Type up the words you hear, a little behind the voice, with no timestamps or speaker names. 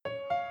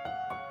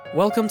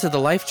Welcome to the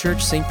Life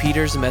Church St.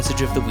 Peter's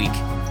Message of the Week.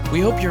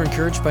 We hope you're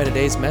encouraged by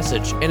today's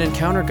message and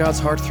encounter God's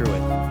heart through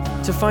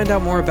it. To find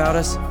out more about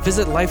us,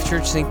 visit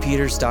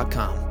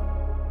lifechurchstpeters.com.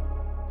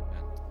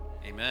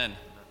 Amen.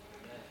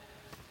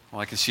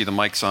 Well, I can see the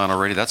mic's on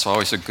already. That's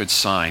always a good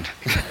sign.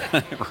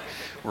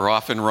 We're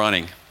off and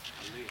running.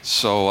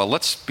 So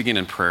let's begin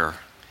in prayer. Amen.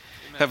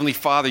 Heavenly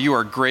Father, you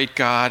are a great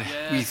God.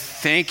 Yes. We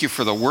thank you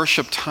for the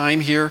worship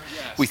time here.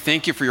 Yes. We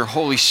thank you for your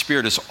Holy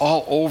Spirit is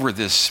all over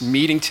this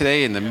meeting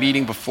today and the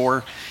meeting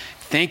before.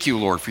 Thank you,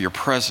 Lord, for your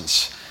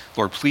presence.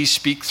 Lord, please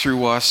speak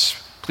through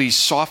us. Please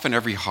soften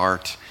every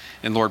heart.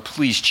 And Lord,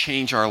 please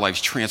change our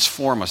lives,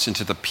 transform us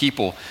into the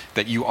people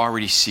that you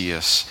already see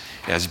us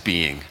as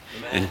being.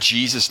 Amen. In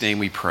Jesus' name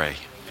we pray.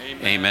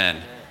 Amen. Amen.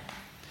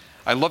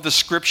 I love the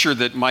scripture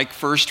that Mike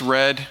first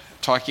read,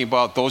 talking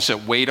about those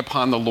that wait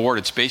upon the Lord.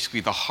 It's basically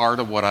the heart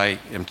of what I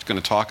am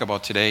going to talk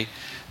about today.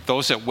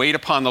 Those that wait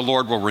upon the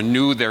Lord will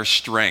renew their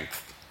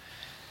strength.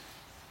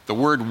 The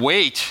word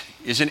wait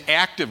is an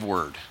active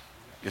word.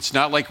 It's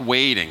not like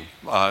waiting,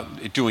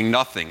 doing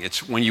nothing.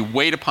 It's when you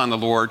wait upon the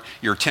Lord,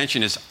 your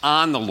attention is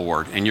on the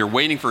Lord, and you're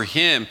waiting for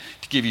Him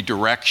to give you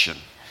direction.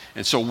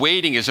 And so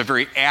waiting is a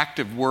very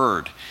active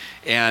word.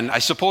 And I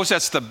suppose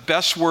that's the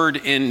best word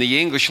in the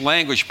English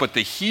language, but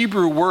the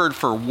Hebrew word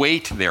for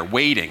wait there,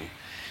 waiting,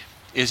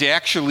 is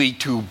actually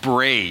to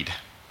braid.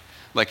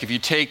 Like if you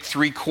take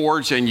 3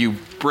 cords and you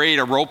braid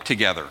a rope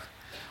together,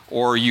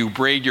 or you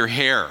braid your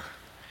hair.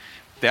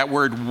 That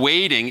word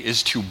waiting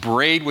is to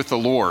braid with the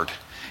Lord.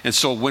 And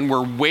so when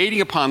we're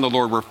waiting upon the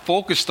Lord, we're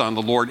focused on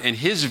the Lord, and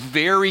His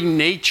very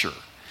nature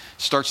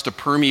starts to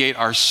permeate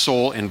our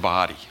soul and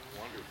body.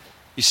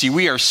 You see,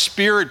 we are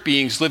spirit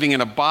beings living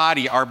in a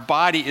body. Our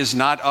body is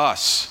not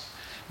us.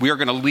 We are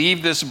going to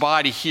leave this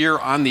body here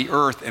on the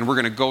earth, and we're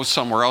going to go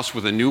somewhere else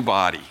with a new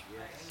body,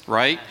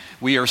 right?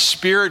 We are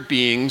spirit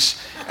beings,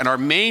 and our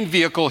main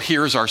vehicle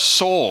here is our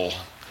soul,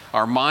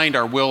 our mind,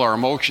 our will, our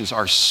emotions,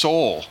 our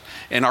soul.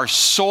 And our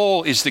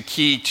soul is the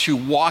key to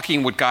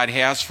walking what God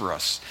has for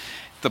us.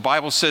 The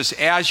Bible says,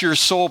 as your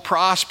soul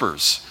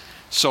prospers,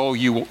 so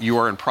you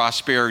are in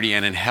prosperity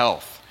and in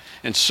health.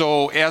 And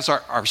so as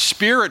our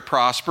spirit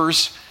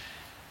prospers,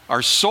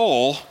 our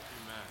soul,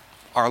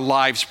 our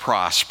lives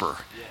prosper.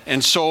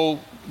 And so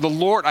the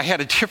Lord, I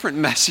had a different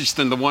message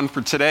than the one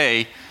for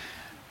today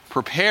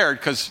prepared,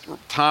 because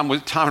Tom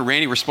and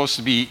Randy were supposed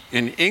to be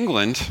in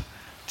England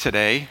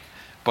today,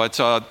 but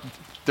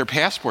their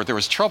passport, there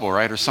was trouble,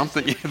 right? Or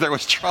something, there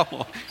was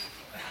trouble.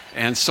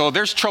 And so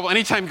there's trouble.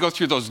 Anytime you go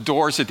through those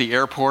doors at the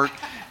airport,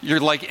 you're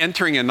like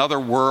entering another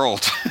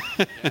world.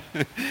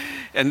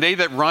 And they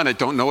that run it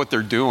don't know what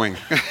they're doing.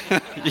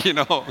 You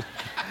know,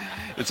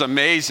 it's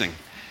amazing.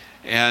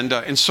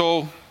 And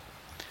so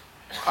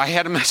I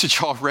had a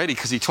message already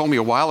because he told me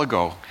a while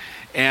ago.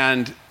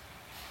 And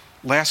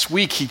last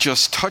week he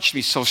just touched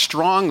me so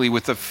strongly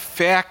with the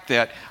fact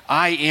that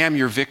I am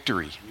your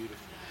victory.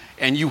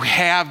 And you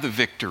have the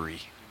victory.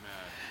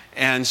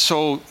 And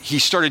so he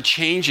started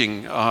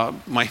changing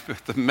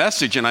the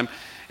message, and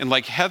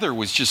like Heather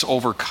was just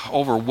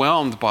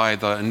overwhelmed by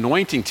the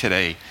anointing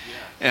today,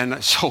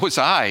 and so was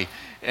I.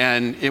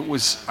 And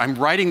I'm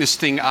writing this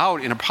thing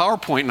out in a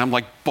PowerPoint, and I'm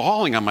like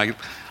bawling on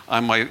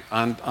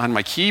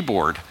my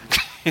keyboard.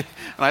 And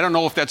I don't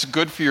know if that's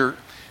good for your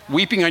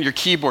weeping on your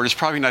keyboard is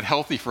probably not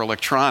healthy for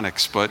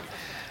electronics, but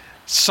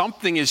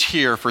something is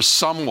here for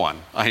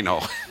someone. I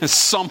know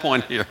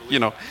someone here, you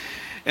know.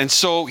 And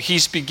so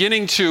he's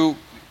beginning to.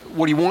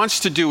 What he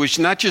wants to do is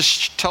not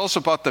just tell us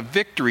about the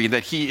victory,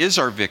 that he is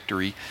our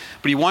victory,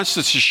 but he wants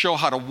us to show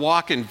how to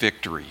walk in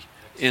victory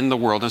in the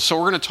world. And so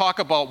we're going to talk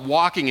about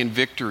walking in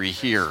victory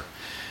here.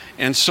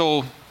 And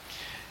so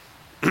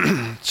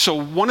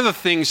one of the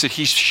things that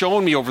he's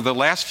shown me over the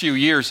last few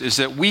years is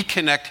that we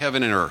connect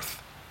heaven and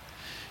earth.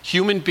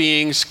 Human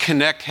beings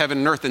connect heaven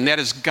and earth, and that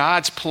is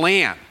God's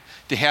plan,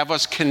 to have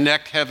us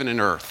connect heaven and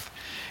earth.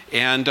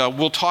 And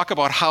we'll talk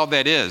about how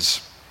that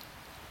is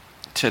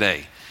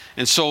today.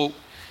 And so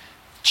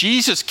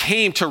Jesus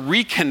came to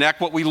reconnect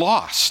what we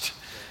lost.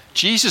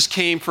 Jesus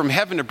came from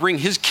heaven to bring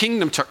his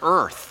kingdom to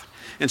earth.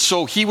 And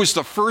so he was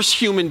the first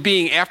human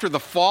being after the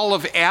fall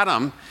of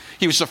Adam.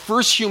 He was the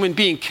first human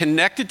being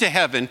connected to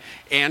heaven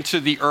and to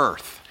the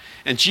earth.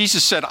 And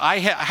Jesus said, I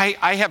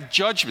have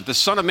judgment. The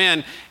Son of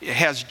Man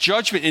has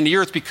judgment in the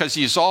earth because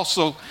he is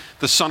also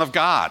the Son of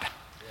God.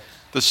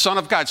 The Son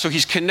of God. So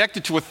he's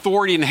connected to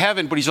authority in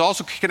heaven, but he's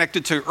also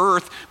connected to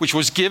earth, which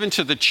was given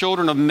to the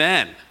children of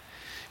men.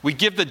 We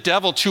give the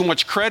devil too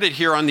much credit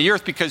here on the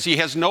earth because he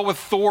has no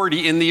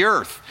authority in the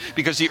earth,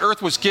 because the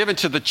earth was given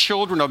to the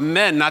children of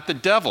men, not the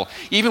devil.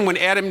 Even when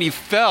Adam and Eve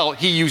fell,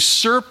 he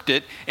usurped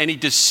it and he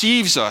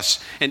deceives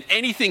us. And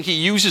anything he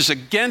uses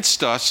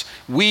against us,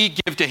 we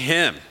give to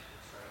him.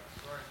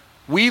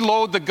 We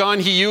load the gun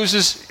he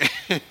uses,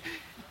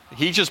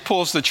 he just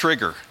pulls the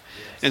trigger.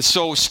 And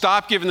so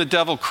stop giving the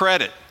devil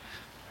credit.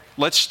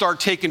 Let's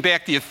start taking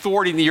back the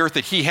authority in the earth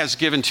that he has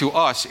given to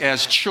us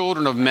as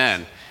children of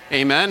men.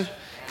 Amen?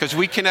 Because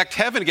we connect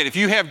heaven again. If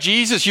you have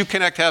Jesus, you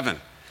connect heaven,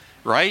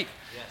 right?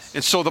 Yes.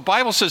 And so the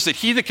Bible says that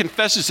he that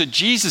confesses that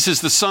Jesus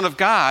is the Son of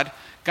God,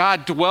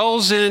 God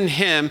dwells in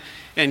him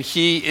and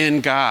he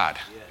in God.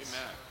 Yes.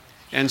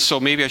 And so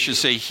maybe I should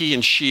say he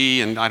and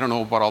she, and I don't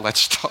know about all that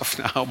stuff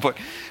now, but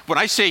when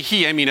I say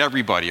he, I mean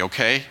everybody,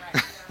 okay?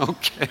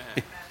 Okay.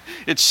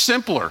 It's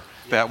simpler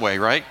that way,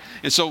 right?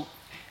 And so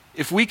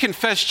if we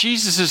confess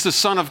Jesus is the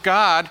Son of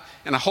God,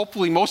 and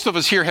hopefully most of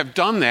us here have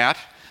done that,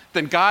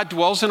 then God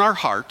dwells in our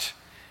heart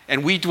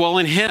and we dwell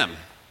in him,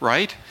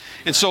 right?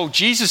 And so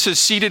Jesus is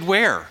seated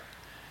where?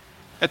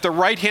 At the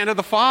right hand of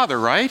the Father,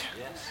 right?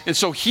 Yes. And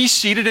so he's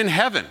seated in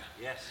heaven.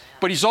 Yes.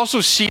 But he's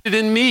also seated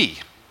in me.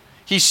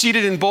 He's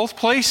seated in both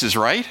places,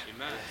 right?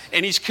 Amen.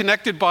 And he's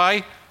connected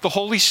by the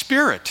Holy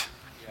Spirit.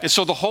 And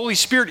so the Holy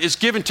Spirit is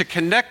given to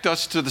connect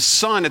us to the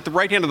Son at the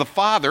right hand of the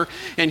Father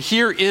and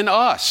here in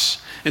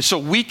us. And so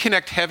we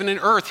connect heaven and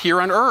earth here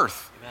on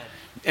earth. Amen.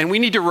 And we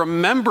need to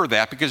remember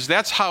that, because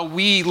that's how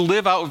we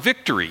live out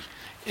victory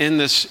in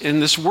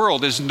this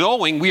world, is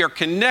knowing we are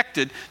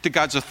connected to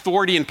God's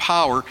authority and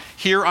power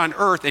here on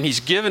earth, and he's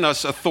given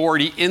us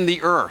authority in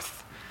the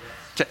earth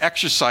to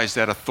exercise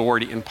that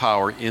authority and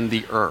power in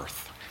the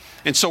earth.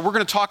 And so we're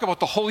going to talk about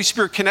the Holy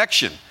Spirit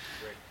connection.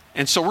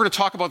 And so we're going to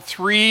talk about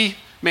 3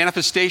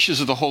 manifestations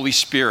of the Holy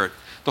Spirit.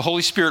 The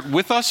Holy Spirit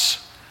with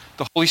us,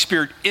 the Holy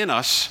Spirit in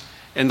us,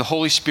 and the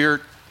Holy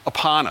Spirit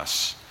upon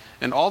us.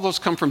 And all those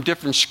come from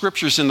different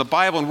scriptures in the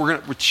Bible,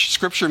 and which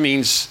scripture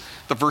means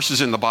the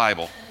verses in the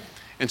Bible.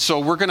 And so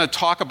we're going to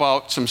talk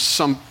about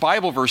some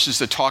Bible verses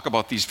that talk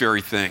about these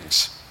very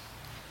things.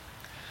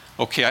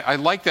 Okay, I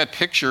like that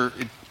picture.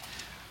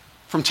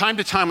 From time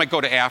to time I go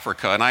to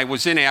Africa, and I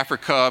was in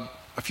Africa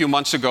a few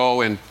months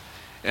ago, and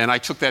I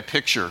took that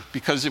picture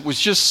because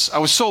I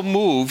was so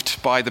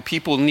moved by the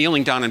people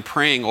kneeling down and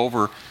praying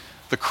over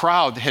the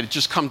crowd that had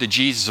just come to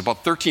Jesus.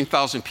 About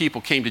 13,000 people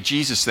came to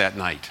Jesus that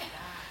night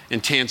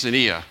in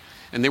Tanzania,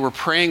 and they were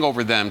praying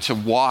over them to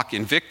walk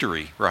in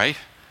victory, right?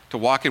 To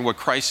walk in what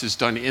Christ has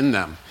done in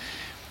them.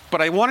 But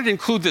I wanted to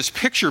include this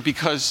picture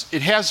because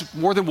it has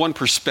more than one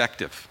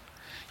perspective.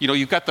 You know,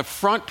 you've got the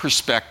front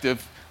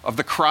perspective of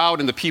the crowd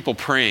and the people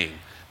praying.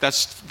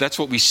 That's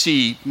what we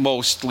see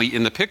mostly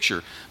in the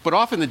picture. But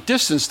off in the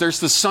distance, there's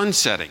the sun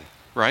setting,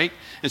 right?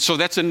 And so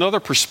that's another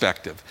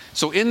perspective.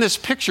 So in this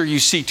picture, you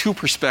see 2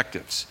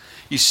 perspectives.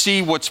 You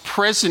see what's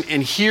present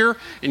in here,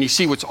 and you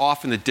see what's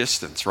off in the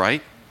distance,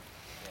 right?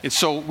 And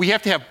so we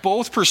have to have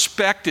both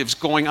perspectives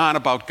going on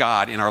about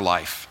God in our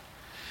life.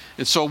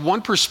 And so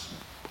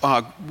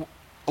a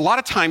lot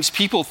of times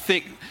people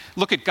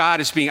look at God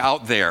as being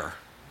out there.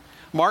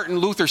 Martin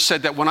Luther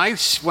said that when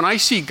I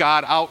see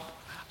God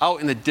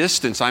out in the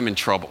distance, I'm in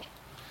trouble.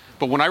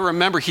 But when I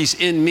remember he's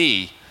in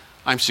me,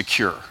 I'm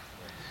secure.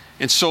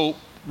 And so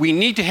we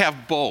need to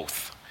have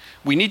both.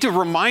 We need to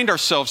remind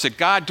ourselves that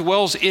God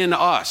dwells in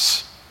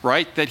us,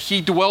 right? That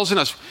he dwells in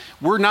us.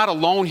 We're not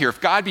alone here. If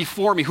God be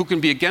for me, who can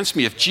be against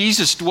me? If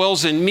Jesus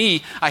dwells in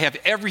me, I have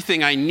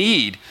everything I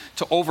need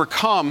to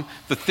overcome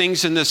the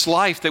things in this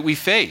life that we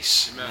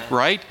face, Amen.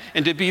 Right?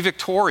 And to be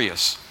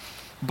victorious.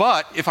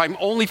 But if I'm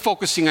only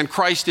focusing on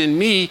Christ in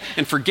me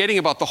and forgetting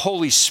about the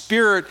Holy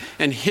Spirit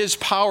and his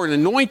power and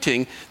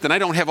anointing, then I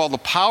don't have all the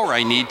power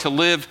I need to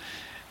live,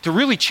 to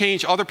really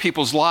change other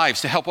people's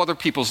lives, to help other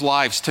people's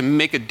lives, to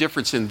make a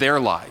difference in their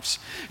lives.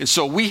 And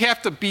so we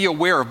have to be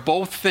aware of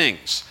both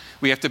things.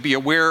 We have to be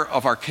aware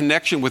of our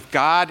connection with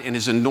God and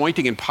his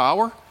anointing and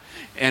power,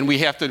 and we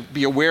have to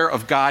be aware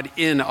of God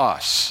in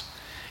us.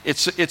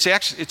 It's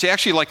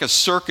actually like a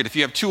circuit. If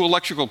you have 2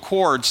 electrical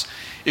cords,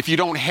 if you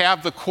don't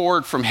have the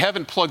cord from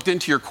heaven plugged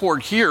into your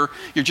cord here,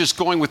 you're just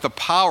going with the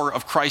power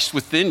of Christ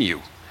within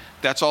you.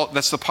 That's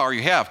the power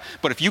you have.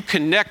 But if you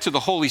connect to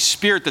the Holy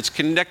Spirit that's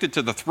connected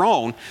to the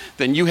throne,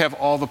 then you have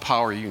all the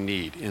power you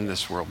need in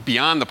this world,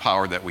 beyond the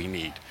power that we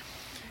need.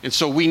 And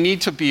so we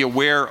need to be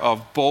aware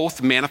of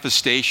both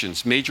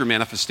manifestations, major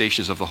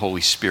manifestations of the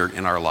Holy Spirit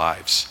in our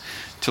lives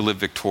to live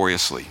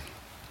victoriously.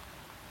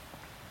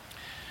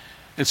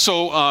 And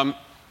so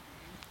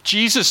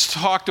Jesus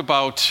talked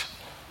about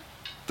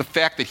the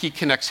fact that he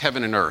connects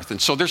heaven and earth. And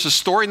so there's a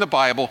story in the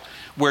Bible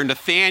where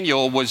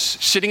Nathanael was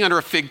sitting under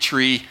a fig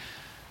tree.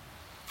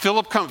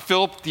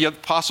 The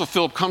apostle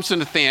Philip comes to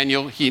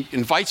Nathanael. He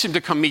invites him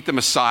to come meet the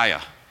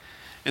Messiah.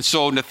 And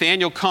so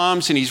Nathanael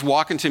comes and he's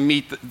walking to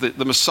meet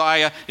the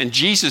Messiah, and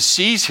Jesus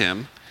sees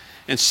him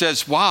and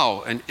says,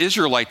 wow, an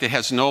Israelite that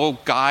has no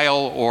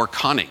guile or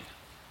cunning,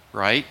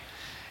 right?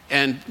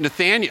 And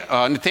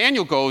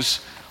Nathanael goes,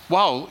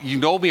 wow, you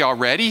know me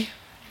already?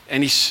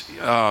 And he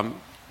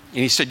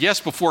said, yes,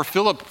 before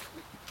Philip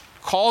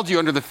called you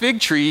under the fig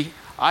tree,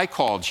 I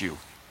called you.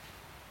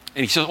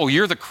 And he says, oh,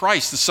 you're the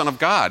Christ, the Son of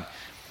God.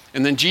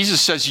 And then Jesus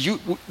says,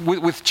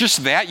 with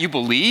just that, you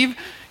believe?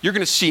 You're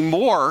going to see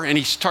more. And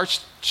he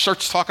starts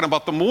talking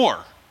about the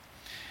more.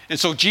 And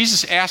so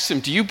Jesus asks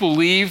him, do you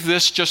believe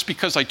this just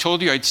because I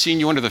told you I'd seen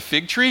you under the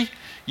fig tree?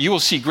 You will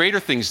see greater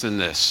things than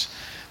this.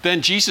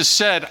 Then Jesus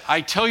said,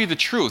 I tell you the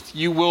truth.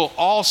 You will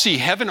all see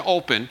heaven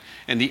open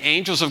and the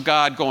angels of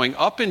God going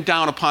up and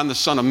down upon the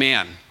Son of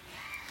Man,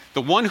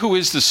 the one who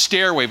is the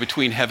stairway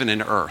between heaven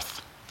and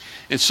earth.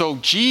 And so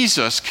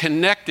Jesus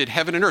connected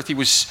heaven and earth. He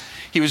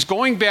was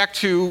going back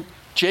to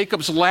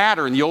Jacob's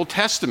ladder in the Old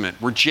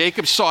Testament, where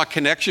Jacob saw a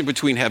connection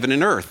between heaven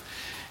and earth.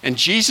 And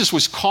Jesus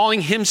was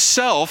calling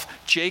himself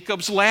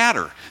Jacob's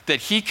ladder, that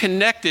he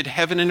connected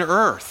heaven and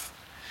earth.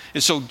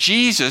 And so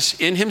Jesus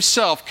in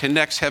himself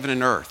connects heaven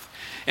and earth.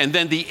 And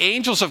then the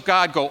angels of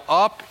God go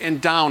up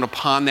and down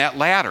upon that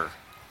ladder.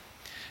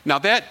 Now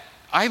that,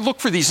 I look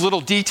for these little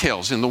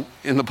details in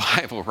the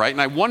Bible, right?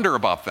 And I wonder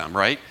about them,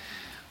 right?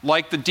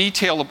 Like the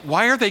detail of,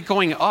 why are they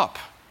going up?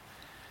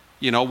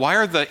 Why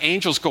are the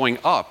angels going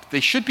up? They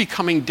should be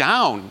coming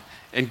down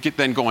and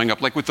then going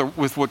up, like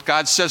with what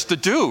God says to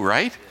do,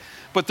 right?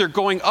 But they're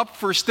going up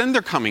first, then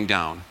they're coming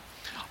down.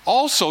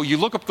 Also, you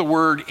look up the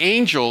word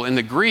angel in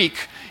the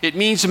Greek, it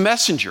means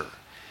messenger.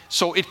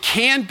 So it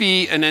can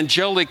be an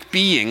angelic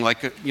being,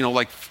 like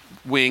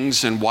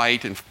wings and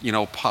white and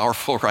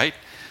powerful, right?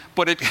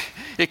 But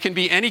it can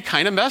be any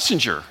kind of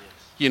messenger.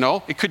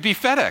 It could be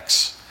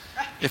FedEx.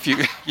 If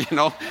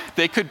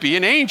they could be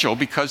an angel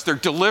because they're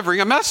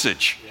delivering a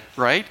message,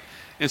 right?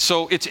 And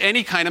so it's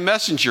any kind of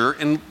messenger,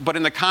 but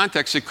in the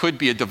context, it could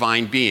be a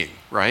divine being,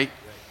 right?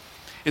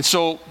 And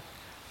so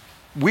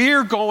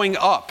we're going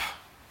up.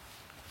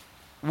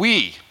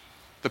 We,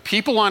 the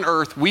people on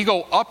earth, we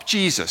go up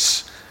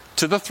Jesus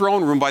to the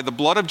throne room by the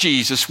blood of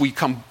Jesus. We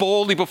come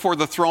boldly before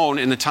the throne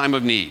in the time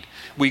of need.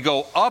 We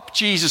go up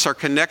Jesus, our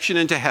connection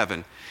into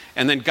heaven,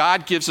 and then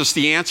God gives us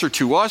the answer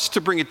to us to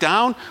bring it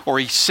down, or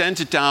he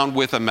sends it down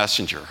with a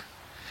messenger.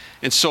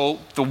 And so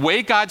the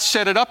way God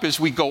set it up is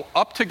we go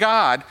up to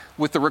God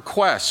with the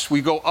requests. We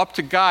go up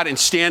to God and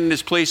stand in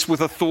his place with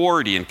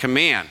authority and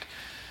command.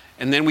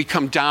 And then we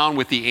come down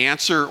with the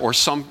answer, or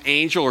some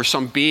angel or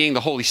some being,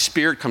 the Holy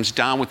Spirit comes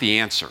down with the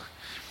answer.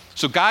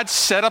 So God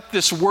set up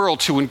this world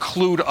to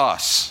include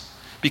us,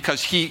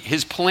 because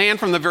his plan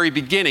from the very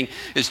beginning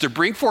is to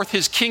bring forth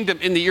his kingdom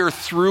in the earth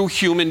through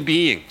human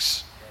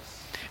beings.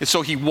 And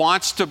so he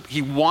wants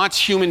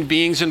human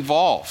beings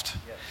involved.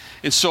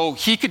 And so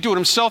he could do it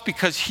himself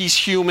because he's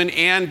human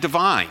and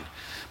divine,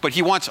 but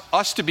he wants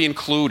us to be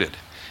included.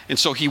 And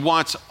so he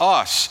wants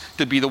us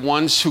to be the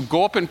ones who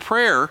go up in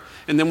prayer,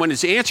 and then when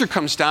his answer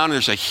comes down,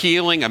 there's a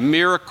healing, a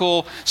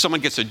miracle,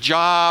 someone gets a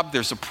job,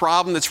 there's a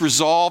problem that's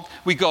resolved,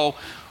 we go,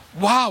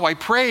 wow, I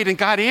prayed and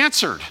God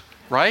answered,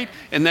 right?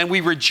 And then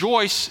we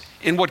rejoice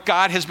in what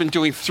God has been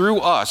doing through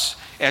us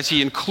as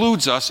he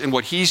includes us in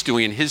what he's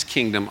doing in his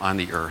kingdom on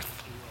the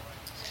earth.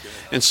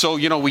 And so,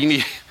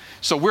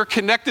 so we're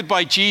connected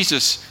by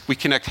Jesus, we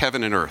connect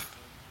heaven and earth.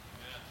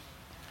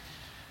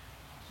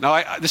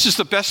 Now, this is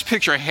the best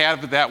picture I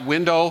have of that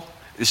window.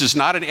 This is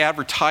not an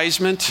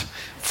advertisement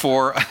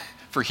for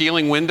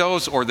Healing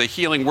Windows or the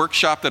healing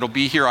workshop that'll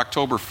be here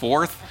October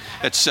 4th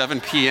at 7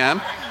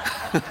 p.m.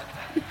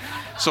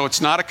 So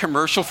it's not a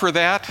commercial for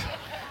that,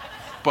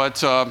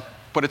 but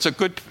it's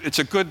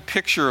a good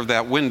picture of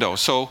that window.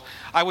 So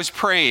I was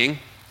praying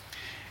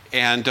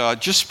and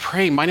just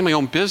praying, minding my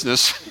own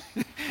business,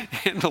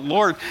 and the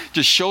Lord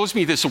just shows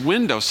me this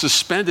window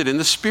suspended in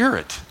the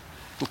Spirit,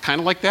 kind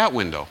of like that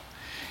window.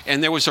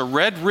 And there was a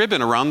red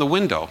ribbon around the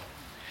window,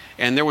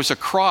 and there was a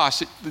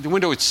cross. The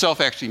window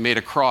itself actually made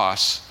a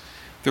cross.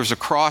 There was a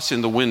cross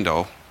in the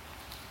window,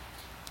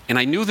 and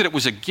I knew that it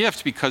was a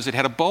gift because it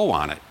had a bow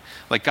on it,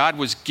 like God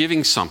was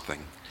giving something.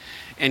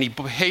 And he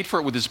paid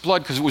for it with his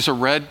blood because it was a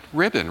red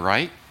ribbon,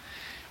 right?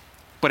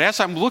 But as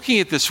I'm looking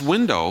at this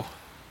window,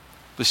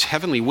 this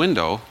heavenly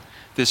window,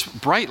 this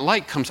bright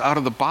light comes out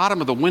of the bottom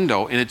of the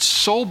window, and it's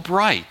so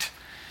bright,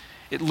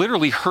 it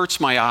literally hurts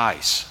my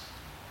eyes.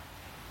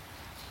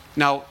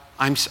 Now,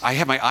 I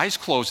have my eyes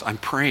closed, I'm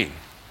praying.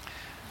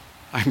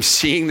 I'm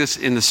seeing this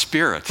in the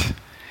Spirit,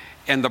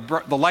 and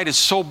the light is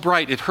so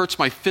bright, it hurts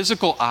my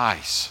physical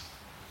eyes.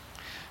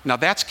 Now,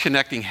 that's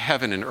connecting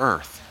heaven and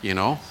earth,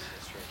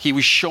 He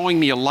was showing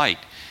me a light,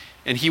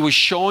 and he was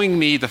showing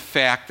me the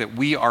fact that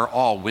we are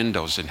all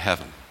windows in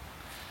heaven.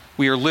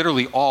 We are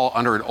literally all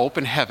under an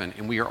open heaven,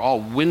 and we are all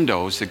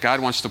windows that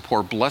God wants to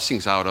pour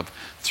blessings out of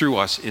through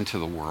us into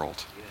the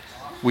world.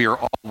 We are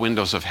all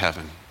windows of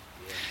heaven.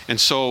 And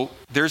so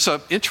there's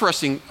an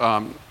interesting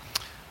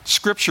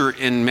scripture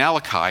in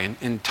Malachi,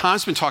 and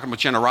Tom's been talking about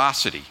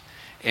generosity.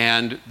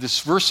 And this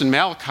verse in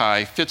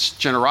Malachi fits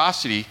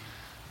generosity,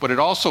 but it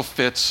also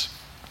fits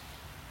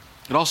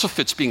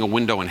being a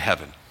window in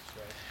heaven.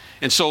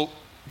 And so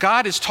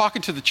God is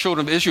talking to the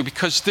children of Israel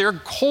because they're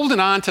holding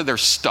on to their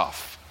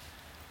stuff.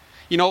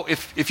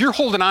 If you're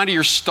holding on to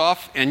your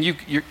stuff and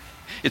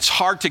it's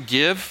hard to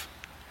give,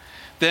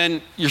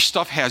 then your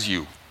stuff has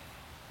you.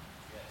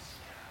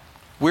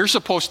 We're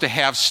supposed to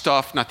have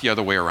stuff, not the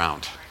other way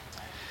around.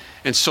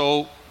 And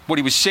so what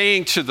he was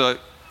saying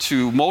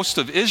to most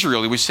of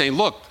Israel, he was saying,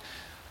 look,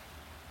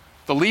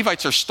 the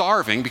Levites are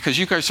starving because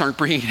you guys aren't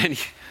bringing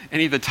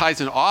any of the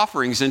tithes and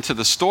offerings into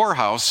the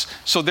storehouse,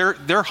 so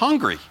they're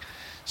hungry.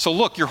 So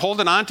look, you're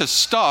holding on to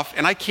stuff,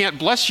 and I can't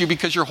bless you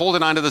because you're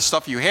holding on to the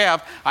stuff you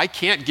have. I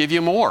can't give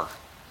you more.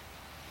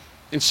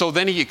 And so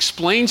then he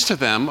explains to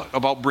them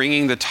about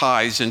bringing the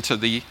tithes into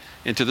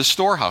the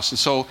storehouse. And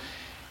so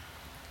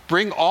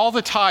Bring all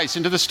the tithes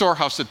into the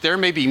storehouse, that there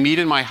may be meat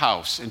in my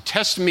house. And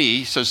test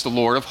me, says the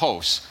Lord of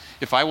hosts,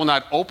 if I will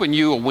not open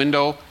you a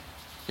window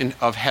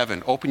of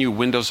heaven, open you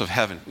windows of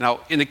heaven.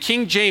 Now, in the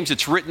King James,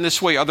 it's written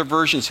this way. Other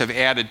versions have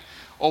added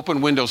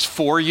open windows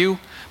for you.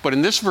 But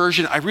in this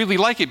version, I really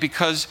like it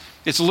because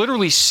it's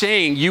literally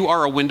saying you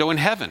are a window in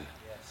heaven.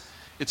 Yes.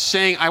 It's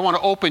saying, I want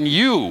to open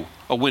you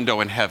a window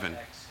in heaven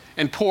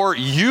and pour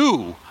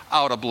you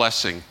out a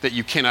blessing that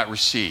you cannot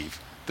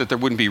receive, that there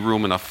wouldn't be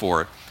room enough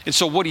for it. And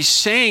so what he's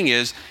saying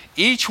is,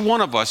 each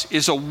one of us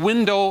is a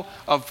window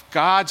of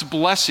God's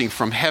blessing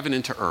from heaven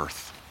into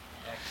earth.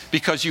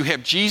 Because you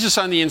have Jesus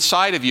on the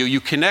inside of you, you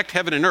connect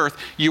heaven and earth,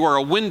 you are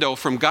a window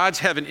from God's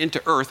heaven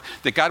into earth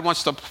that God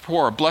wants to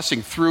pour a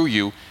blessing through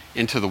you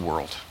into the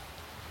world.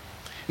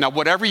 Now,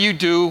 whatever you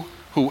do,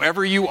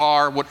 whoever you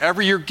are,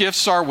 whatever your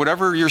gifts are,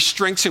 whatever your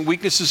strengths and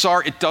weaknesses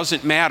are, it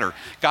doesn't matter.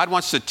 God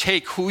wants to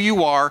take who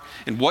you are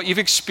and what you've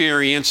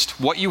experienced,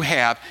 what you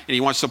have, and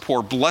he wants to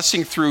pour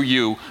blessing through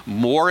you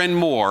more and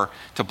more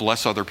to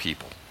bless other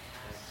people.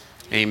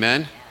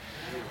 Amen?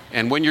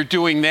 And when you're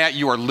doing that,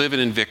 you are living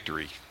in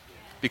victory.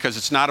 Because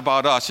it's not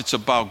about us, it's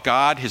about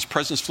God, his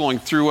presence flowing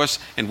through us,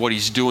 and what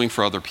he's doing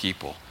for other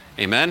people.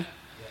 Amen?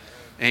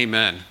 Yes.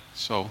 Amen.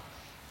 So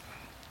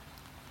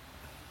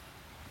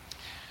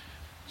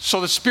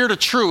the Spirit of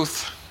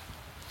truth,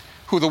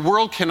 who the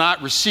world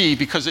cannot receive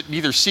because it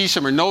neither sees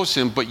him or knows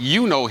him, but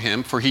you know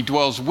him, for he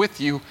dwells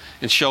with you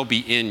and shall be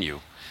in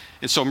you.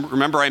 And so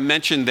remember I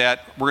mentioned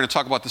that we're going to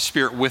talk about the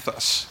Spirit with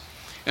us.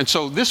 And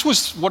so this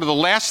was one of the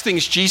last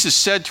things Jesus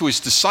said to his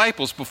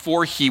disciples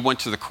before he went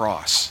to the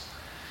cross.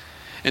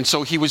 And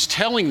so he was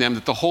telling them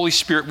that the Holy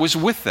Spirit was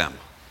with them,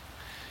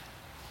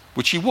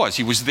 which he was.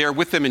 He was there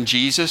with them in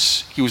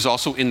Jesus. He was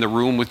also in the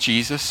room with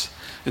Jesus.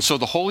 And so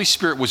the Holy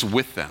Spirit was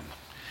with them.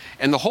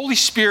 And the Holy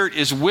Spirit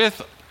is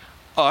with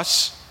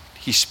us.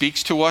 He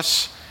speaks to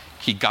us.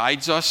 He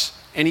guides us.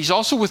 And he's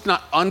also with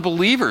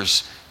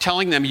unbelievers,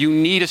 telling them, you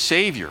need a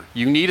Savior.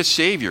 You need a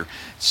Savior.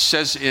 It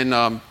says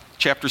in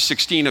chapter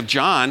 16 of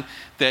John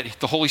that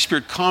the Holy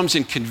Spirit comes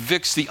and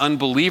convicts the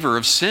unbeliever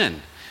of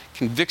sin,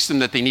 convicts them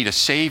that they need a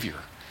Savior.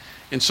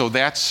 And so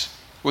that's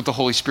what the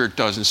Holy Spirit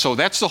does. And so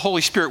that's the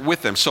Holy Spirit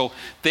with them. So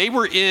they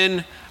were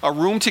in a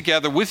room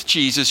together with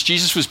Jesus.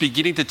 Jesus was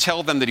beginning to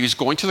tell them that he was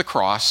going to the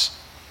cross,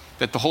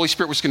 that the Holy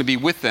Spirit was going to be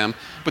with them,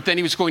 but then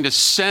he was going to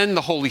send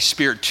the Holy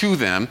Spirit to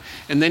them.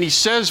 And then he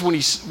says when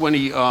he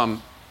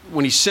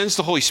sends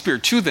the Holy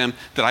Spirit to them,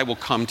 that I will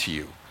come to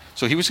you.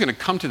 So he was going to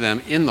come to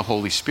them in the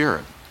Holy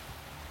Spirit.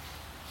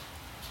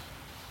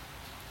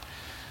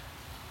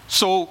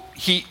 So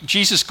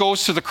Jesus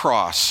goes to the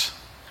cross.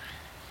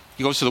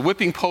 He goes to the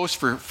whipping post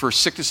for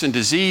sickness and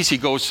disease. He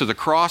goes to the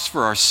cross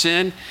for our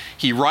sin.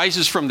 He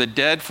rises from the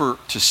dead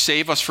to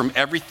save us from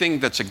everything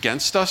that's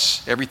against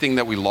us, everything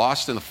that we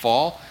lost in the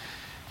fall.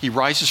 He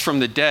rises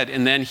from the dead,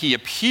 and then he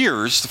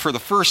appears for the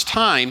first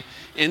time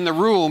in the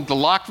room, the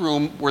locked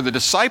room where the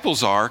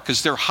disciples are,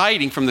 because they're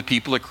hiding from the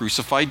people that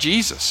crucified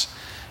Jesus.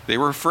 They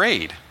were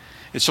afraid.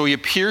 And so he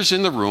appears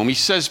in the room. He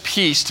says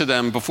peace to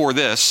them before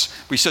this,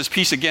 but he says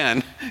peace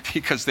again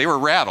because they were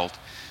rattled.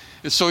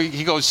 And so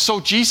he goes, so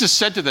Jesus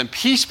said to them,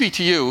 peace be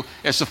to you.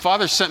 As the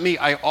Father sent me,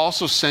 I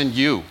also send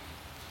you.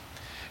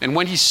 And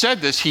when he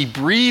said this, he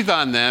breathed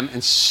on them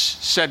and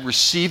said,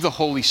 receive the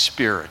Holy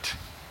Spirit.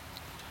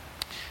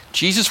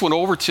 Jesus went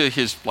over to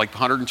his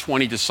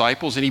 120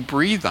 disciples and he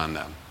breathed on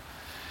them.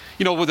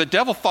 You know, the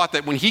devil thought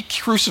that when he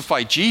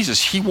crucified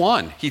Jesus, he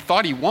won. He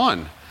thought he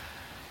won.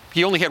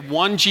 He only had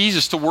one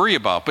Jesus to worry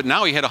about, but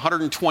now he had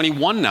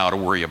 121 now to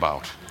worry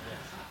about.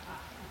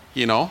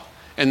 You know?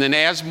 And then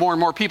as more and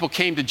more people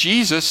came to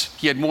Jesus,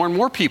 he had more and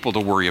more people to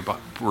worry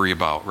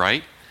about,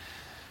 right?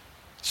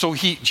 So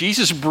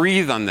Jesus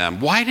breathed on them.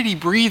 Why did he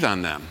breathe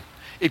on them?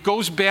 It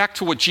goes back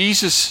to what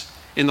Jesus,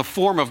 in the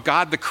form of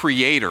God the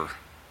Creator,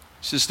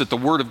 says that the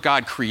Word of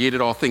God created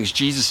all things.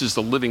 Jesus is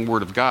the living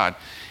Word of God.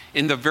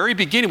 In the very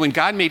beginning, when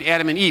God made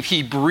Adam and Eve,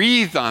 he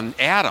breathed on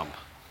Adam,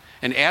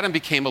 and Adam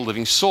became a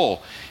living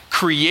soul.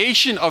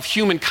 Creation of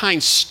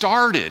humankind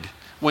started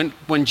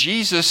when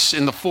Jesus,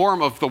 in the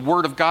form of the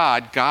Word of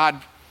God,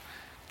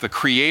 the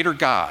Creator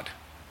God,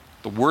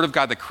 the Word of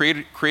God that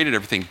created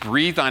everything,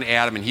 breathed on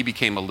Adam and he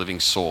became a living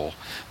soul.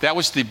 That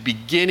was the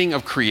beginning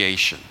of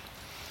creation.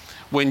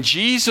 When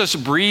Jesus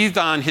breathed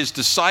on his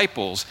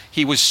disciples,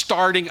 he was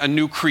starting a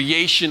new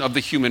creation of the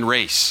human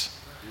race.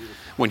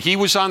 When he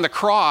was on the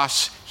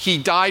cross, he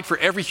died for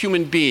every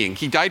human being.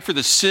 He died for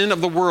the sin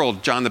of the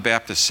world, John the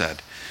Baptist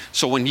said.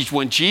 So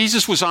when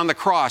Jesus was on the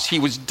cross, he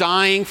was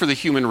dying for the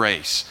human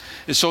race.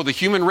 And so the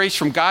human race,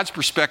 from God's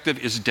perspective,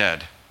 is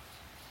dead.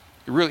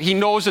 He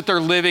knows that they're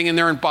living and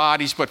they're in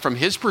bodies, but from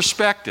his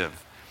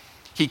perspective,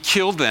 he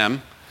killed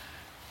them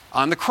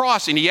on the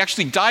cross, and he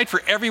actually died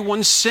for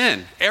everyone's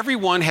sin.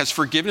 Everyone has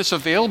forgiveness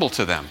available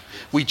to them.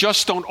 We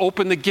just don't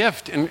open the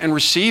gift and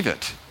receive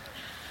it.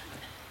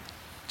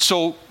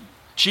 So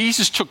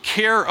Jesus took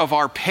care of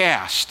our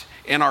past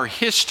and our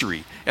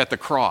history at the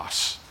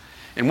cross.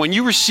 And when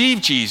you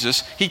receive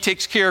Jesus, he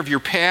takes care of your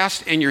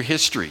past and your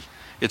history.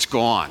 It's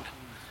gone.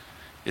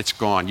 It's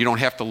gone. You don't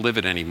have to live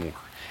it anymore.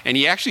 And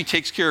he actually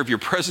takes care of your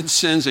present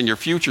sins and your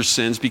future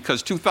sins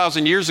because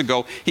 2,000 years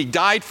ago, he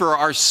died for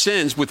our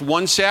sins with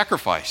one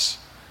sacrifice.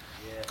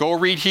 Yeah. Go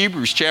read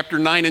Hebrews chapter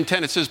 9 and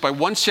 10. It says, by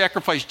one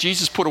sacrifice,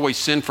 Jesus put away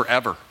sin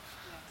forever.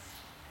 Yes.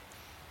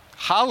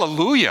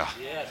 Hallelujah.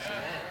 Yes.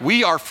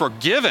 We are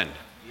forgiven.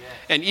 Yes.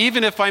 And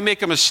even if I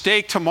make a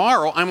mistake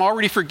tomorrow, I'm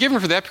already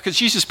forgiven for that because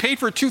Jesus paid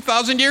for it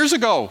 2,000 years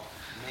ago.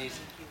 Amazing.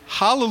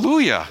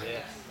 Hallelujah. Yes.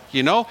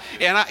 You know,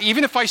 and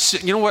even if I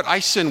sin, you know what, I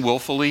sin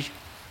willfully.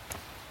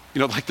 You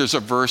know, like there's a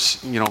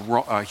verse,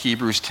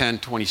 Hebrews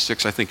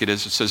 10:26, I think it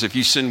is. It says, if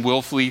you sin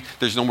willfully,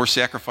 there's no more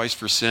sacrifice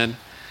for sin.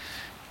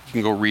 You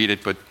can go read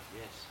it, but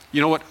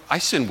you know what? I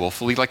sin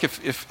willfully. Like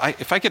if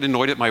I get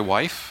annoyed at my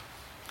wife,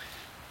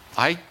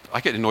 I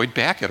get annoyed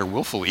back at her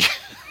willfully.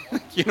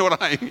 You know what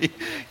I mean?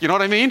 You know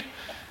what I mean?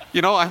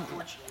 You know,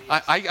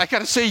 I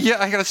gotta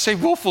say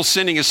willful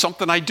sinning is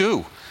something I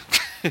do.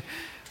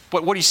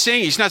 But what he's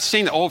saying, he's not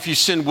saying that, if you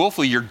sin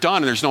willfully, you're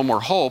done and there's no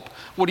more hope.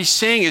 What he's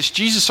saying is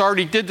Jesus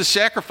already did the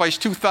sacrifice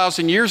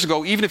 2,000 years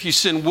ago. Even if you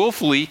sin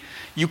willfully,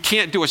 you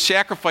can't do a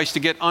sacrifice to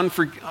get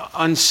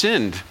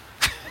unsinned.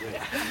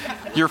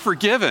 You're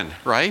forgiven,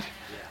 right?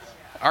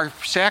 Our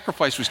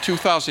sacrifice was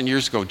 2,000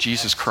 years ago,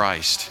 Jesus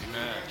Christ.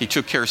 Amen. He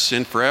took care of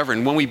sin forever.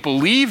 And when we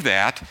believe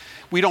that,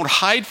 we don't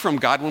hide from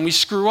God when we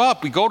screw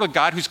up. We go to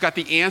God who's got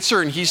the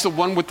answer, and he's the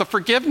one with the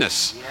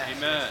forgiveness.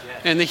 Amen.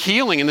 And the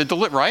healing and the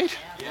deliverance, right?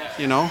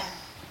 You know?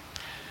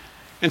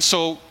 And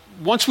so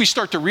once we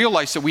start to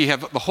realize that we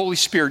have the Holy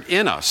Spirit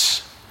in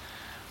us,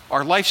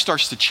 our life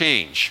starts to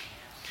change.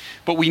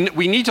 But we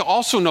need to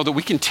also know that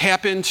we can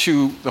tap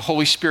into the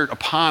Holy Spirit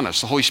upon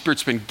us. The Holy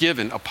Spirit's been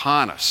given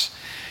upon us.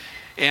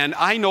 And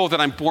I know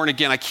that I'm born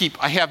again.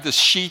 I have this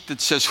sheet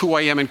that says who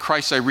I am in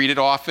Christ. I read it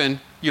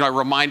often. I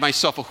remind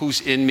myself of who's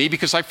in me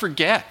because I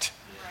forget.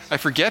 I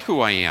forget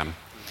who I am.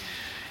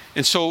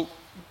 And so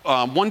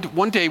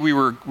one day we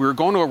were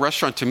going to a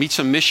restaurant to meet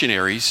some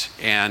missionaries,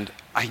 and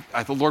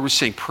the Lord was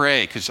saying,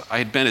 pray, because I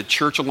had been at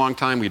church a long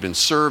time. We'd been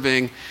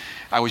serving.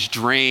 I was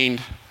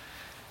drained,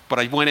 but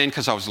I went in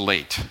because I was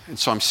late. And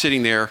so I'm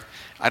sitting there.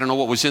 I don't know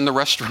what was in the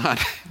restaurant,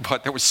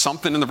 but there was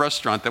something in the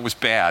restaurant that was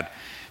bad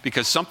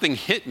because something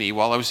hit me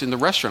while I was in the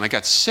restaurant. I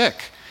got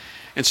sick.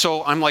 And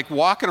so I'm like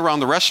walking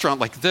around the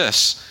restaurant like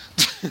this,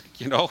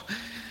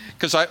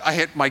 because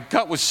my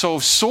gut was so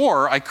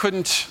sore, I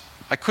couldn't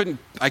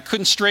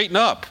straighten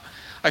up.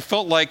 I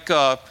felt like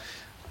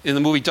in the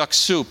movie Duck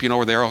Soup,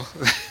 where they're all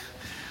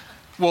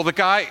well,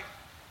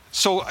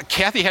 so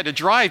Kathy had to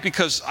drive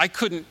because I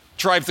couldn't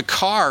drive the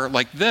car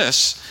like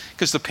this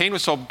because the pain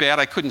was so bad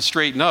I couldn't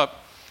straighten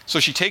up. So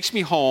she takes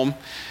me home.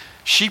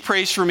 She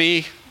prays for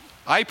me.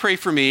 I pray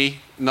for me.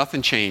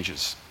 Nothing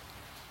changes.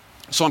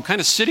 So I'm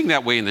kind of sitting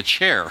that way in the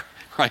chair,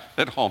 right,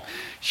 at home.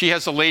 She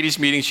has a ladies'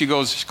 meeting. She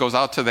goes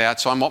out to that.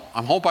 So I'm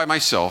home by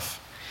myself.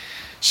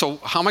 So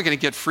how am I going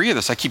to get free of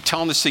this? I keep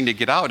telling this thing to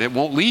get out. It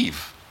won't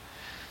leave.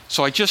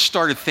 So I just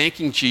started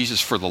thanking Jesus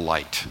for the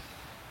light.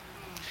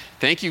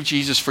 Thank you,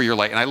 Jesus, for your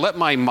light. And I let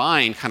my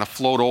mind kind of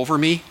float over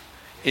me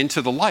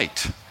into the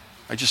light.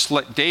 I just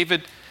let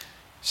David,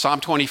 Psalm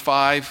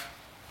 25,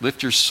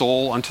 lift your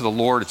soul unto the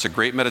Lord. It's a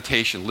great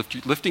meditation.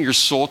 Lifting your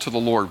soul to the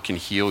Lord can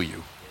heal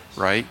you,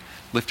 right?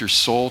 Lift your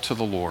soul to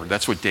the Lord.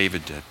 That's what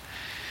David did.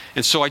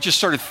 And so I just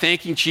started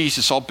thanking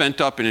Jesus, all bent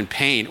up and in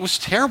pain. It was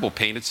terrible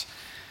pain. It's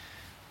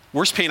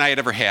worst pain I had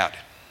ever had.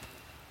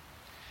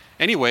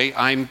 Anyway,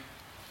 I'm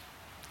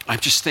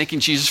just thanking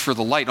Jesus for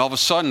the light. And all of a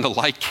sudden, the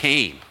light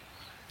came.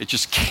 It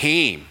just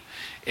came.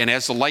 And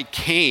as the light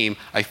came,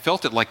 I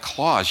felt it like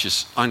claws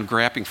just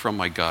ungrapping from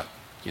my gut,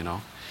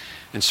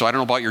 And so I don't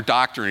know about your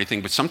doctor or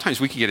anything, but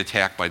sometimes we can get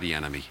attacked by the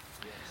enemy.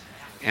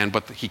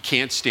 But he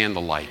can't stand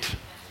the light.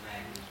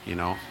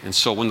 And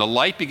so when the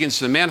light begins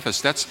to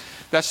manifest,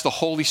 that's the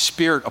Holy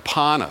Spirit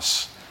upon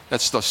us.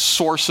 That's the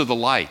source of the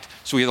light.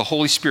 So we have the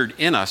Holy Spirit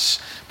in us,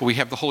 but we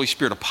have the Holy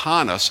Spirit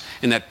upon us,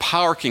 and that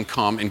power can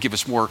come and give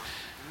us more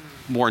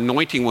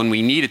anointing when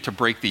we need it to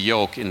break the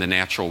yoke in the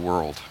natural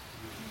world.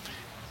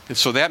 And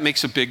so that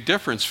makes a big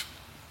difference.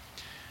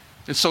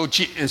 And so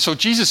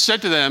Jesus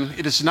said to them,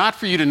 it is not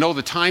for you to know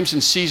the times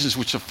and seasons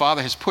which the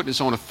Father has put in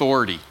his own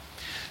authority.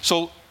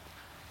 So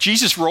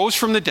Jesus rose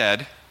from the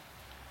dead.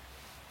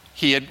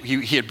 He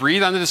had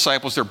breathed on the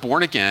disciples. They're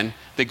born again.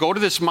 They go to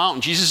this mountain.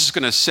 Jesus is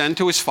going to ascend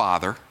to his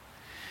Father.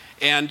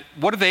 And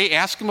what do they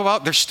ask him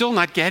about? They're still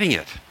not getting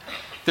it.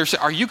 They're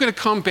saying, are you going to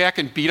come back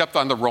and beat up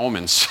on the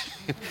Romans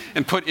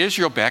and put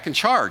Israel back in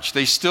charge?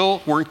 They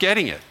still weren't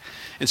getting it.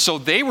 And so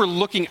they were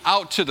looking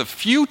out to the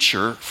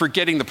future,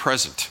 forgetting the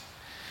present.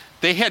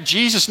 They had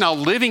Jesus now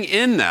living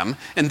in them,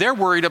 and they're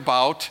worried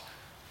about,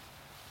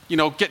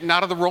 getting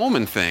out of the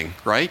Roman thing,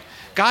 right?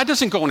 God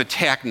doesn't go and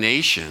attack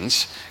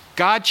nations.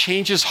 God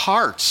changes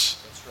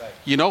hearts.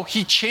 That's right.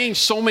 He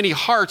changed so many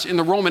hearts in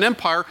the Roman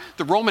Empire.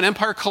 The Roman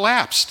Empire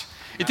collapsed.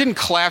 It didn't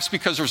collapse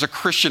because there was a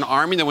Christian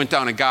army that went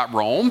down and got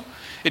Rome.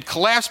 It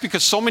collapsed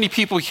because so many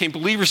people became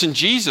believers in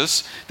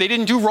Jesus, they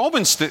didn't do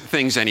Roman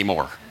things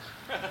anymore.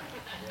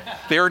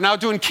 They are now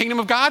doing kingdom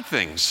of God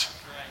things,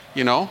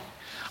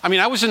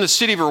 I was in the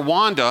city of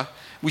Rwanda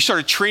we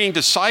started training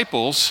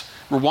disciples.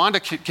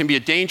 Rwanda can be a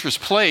dangerous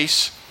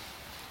place.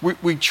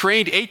 We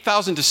trained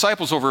 8,000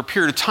 disciples over a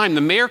period of time.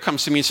 The mayor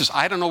comes to me and says,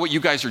 I don't know what you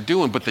guys are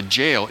doing, but the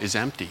jail is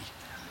empty.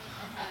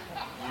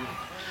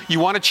 You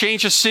want to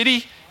change a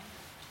city?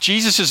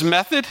 Jesus'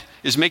 method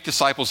is make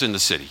disciples in the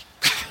city.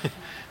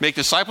 Make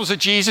disciples of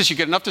Jesus. You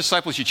get enough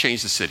disciples, you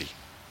change the city.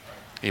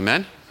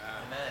 Amen?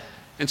 Amen?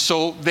 And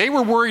so they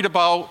were worried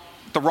about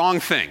the wrong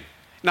thing.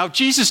 Now,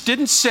 Jesus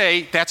didn't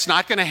say that's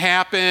not going to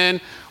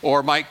happen,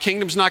 or my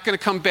kingdom's not going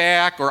to come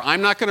back, or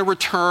I'm not going to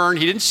return.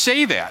 He didn't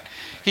say that.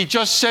 He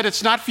just said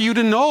it's not for you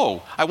to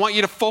know. I want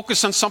you to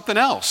focus on something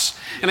else.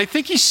 And I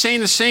think he's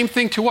saying the same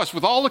thing to us.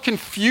 With all the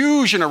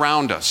confusion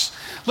around us,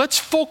 let's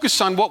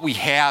focus on what we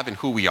have and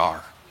who we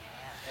are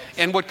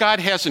and what God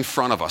has in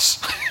front of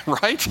us,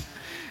 right?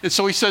 And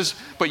so he says,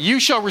 but you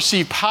shall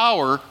receive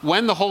power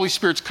when the Holy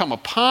Spirit's come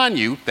upon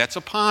you, that's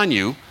upon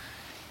you,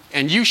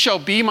 and you shall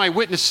be my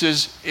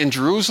witnesses in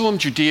Jerusalem,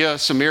 Judea,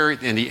 Samaria,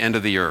 and the end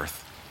of the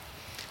earth.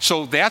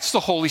 So that's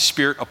the Holy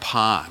Spirit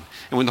upon.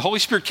 And when the Holy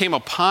Spirit came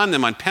upon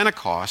them on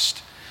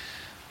Pentecost,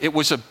 it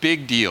was a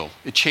big deal.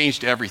 It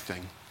changed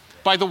everything.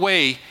 By the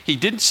way, he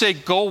didn't say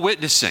go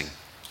witnessing.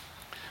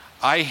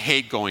 I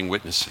hate going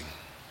witnessing.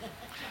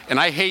 And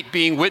I hate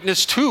being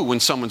witnessed to when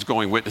someone's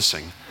going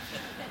witnessing.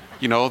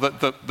 You know,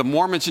 the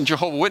Mormons and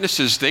Jehovah's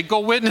Witnesses, they go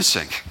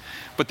witnessing.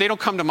 But they don't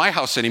come to my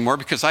house anymore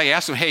because I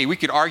asked them, hey, we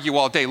could argue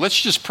all day. Let's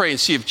just pray and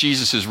see if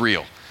Jesus is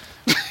real.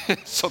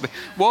 So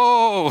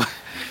whoa,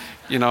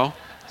 you know.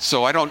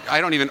 So I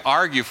don't even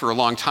argue for a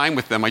long time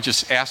with them. I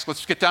just ask,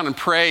 let's get down and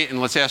pray and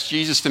let's ask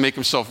Jesus to make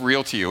himself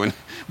real to you and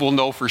we'll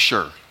know for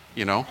sure,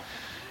 you know.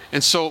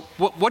 And so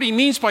what he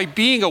means by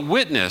being a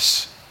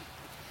witness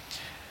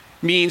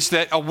means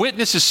that a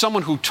witness is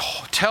someone who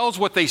tells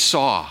what they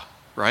saw,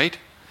 right?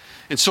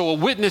 And so a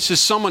witness is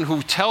someone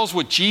who tells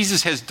what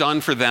Jesus has done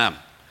for them.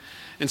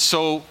 And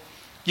so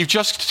you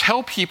just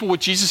tell people what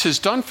Jesus has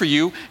done for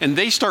you and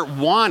they start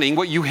wanting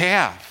what you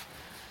have.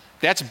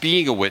 That's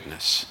being a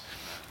witness.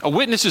 A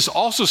witness is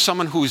also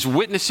someone who is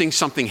witnessing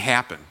something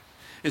happen.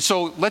 And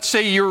so let's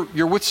say you're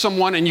with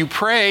someone and you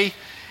pray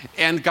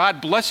and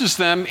God blesses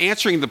them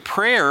answering the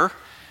prayer,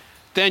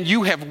 then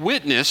you have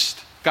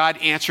witnessed God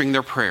answering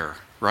their prayer,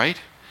 right?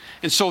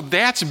 And so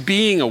that's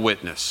being a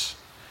witness.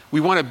 We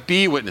want to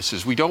be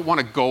witnesses. We don't want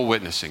to go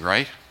witnessing,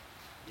 right?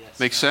 Yes.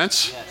 Make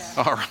sense? Yes.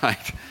 All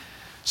right.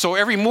 So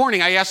every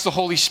morning I ask the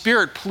Holy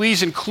Spirit,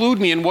 please include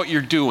me in what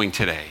you're doing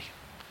today,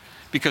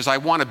 because I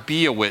want to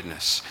be a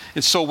witness.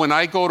 And so when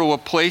I go to a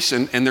place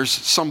and there's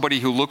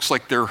somebody who looks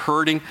like they're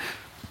hurting,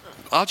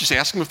 I'll just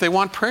ask them if they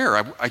want prayer.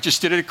 I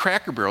just did it at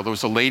Cracker Barrel. There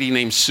was a lady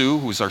named Sue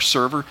who was our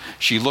server.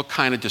 She looked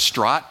kind of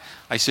distraught.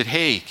 I said,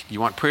 hey, you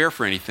want prayer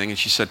for anything? And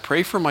she said,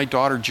 pray for my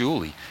daughter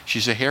Julie.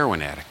 She's a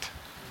heroin addict.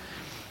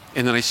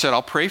 And then I said,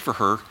 I'll pray for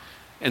her.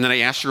 And then I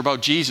asked her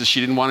about Jesus.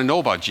 She didn't want to know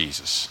about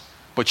Jesus.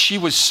 But she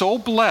was so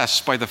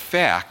blessed by the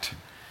fact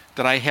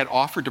that I had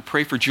offered to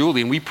pray for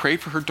Julie, and we prayed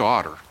for her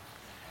daughter.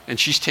 And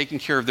she's taking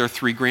care of their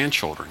 3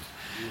 grandchildren.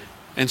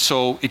 And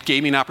so it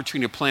gave me an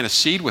opportunity to plant a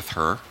seed with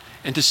her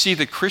and to see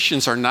that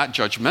Christians are not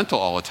judgmental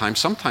all the time.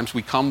 Sometimes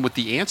we come with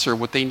the answer,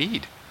 what they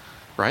need,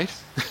 right?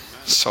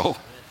 So,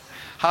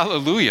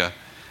 hallelujah.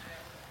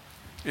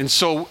 And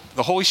so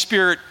the Holy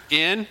Spirit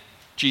in,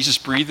 Jesus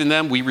breathed in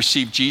them. We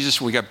received Jesus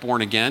when we got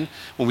born again.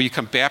 When we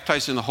become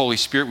baptized in the Holy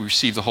Spirit, we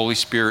receive the Holy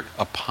Spirit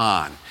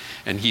upon.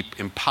 And he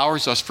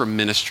empowers us for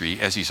ministry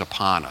as he's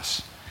upon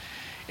us.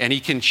 And he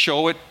can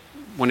show it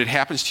when it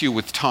happens to you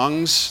with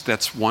tongues.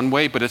 That's one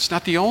way, but it's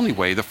not the only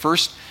way. The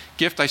first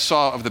gift I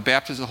saw of the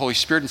baptism of the Holy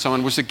Spirit in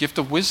someone was the gift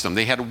of wisdom.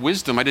 They had a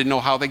wisdom. I didn't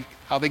know how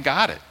they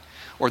got it.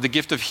 Or the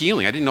gift of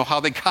healing. I didn't know how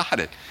they got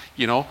it.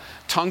 You know,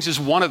 tongues is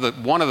one of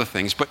the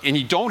things. And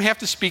you don't have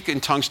to speak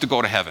in tongues to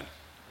go to heaven.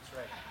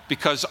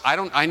 Because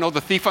I know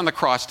the thief on the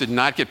cross did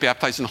not get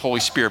baptized in the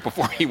Holy Spirit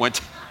before he went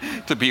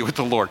to be with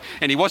the Lord.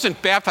 And he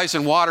wasn't baptized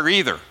in water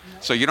either.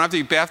 So you don't have to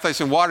be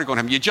baptized in water to go to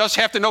heaven. You just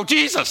have to know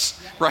Jesus,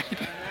 right?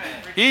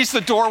 He's the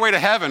doorway to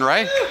heaven,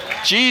 right?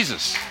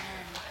 Jesus.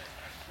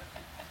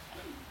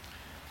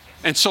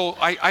 And so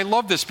I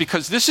love this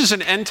because this is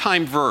an end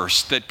time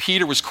verse that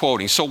Peter was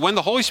quoting. So when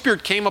the Holy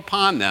Spirit came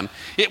upon them,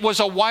 it was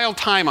a wild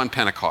time on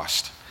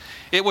Pentecost.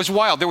 It was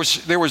wild. There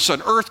was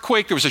an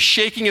earthquake. There was a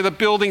shaking of the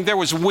building. There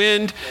was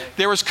wind.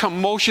 There was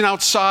commotion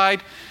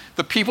outside.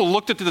 The people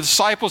looked at the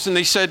disciples and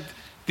they said,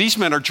 these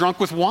men are drunk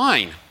with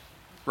wine,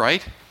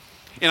 right?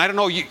 And I don't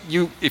know,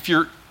 if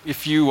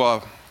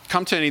you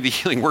come to any of the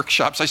healing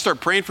workshops, I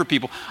start praying for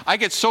people. I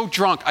get so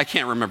drunk, I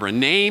can't remember a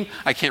name.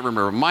 I can't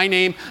remember my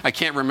name. I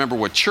can't remember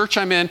what church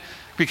I'm in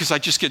because I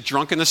just get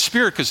drunk in the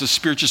Spirit because the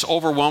Spirit just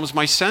overwhelms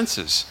my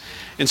senses.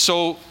 And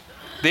so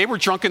they were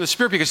drunk in the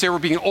Spirit because they were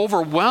being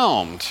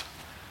overwhelmed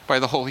by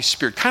the Holy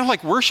Spirit. Kind of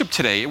like worship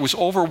today, it was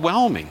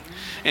overwhelming.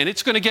 And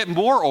it's going to get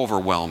more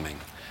overwhelming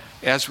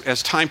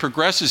as time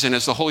progresses and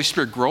as the Holy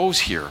Spirit grows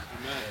here.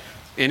 Amen.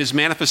 In his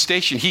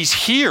manifestation. He's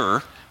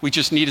here, we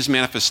just need his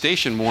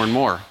manifestation more and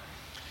more.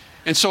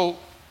 And so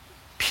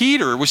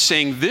Peter was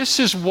saying this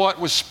is what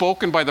was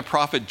spoken by the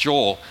prophet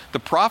Joel. The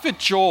prophet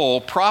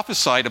Joel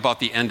prophesied about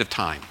the end of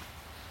time.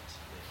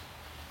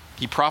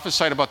 He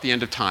prophesied about the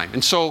end of time.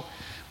 And so,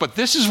 but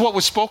this is what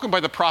was spoken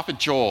by the prophet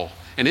Joel.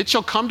 And it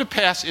shall come to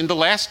pass in the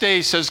last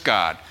days, says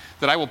God,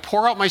 that I will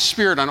pour out my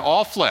spirit on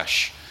all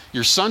flesh.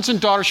 Your sons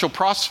and daughters shall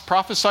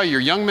prophesy,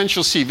 your young men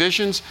shall see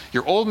visions,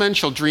 your old men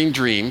shall dream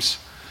dreams.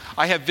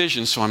 I have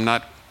visions, so I'm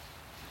not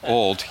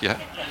old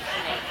yet.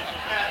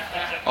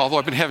 Although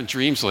I've been having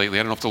dreams lately.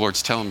 I don't know if the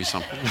Lord's telling me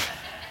something.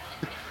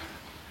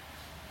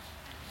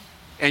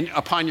 And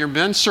upon your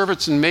men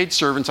servants and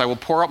maidservants I will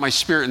pour out my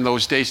spirit in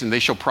those days, and they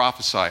shall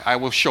prophesy. I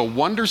will show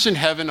wonders in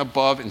heaven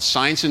above and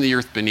signs in the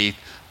earth beneath,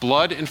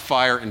 blood and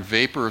fire and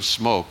vapor of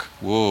smoke.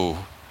 Whoa.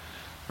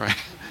 Right?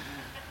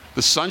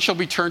 The sun shall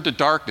be turned to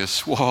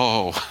darkness.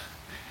 Whoa.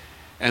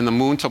 And the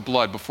moon to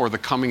blood before the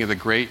coming of the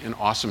great and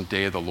awesome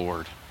day of the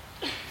Lord.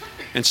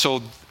 And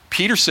so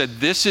Peter said,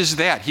 this is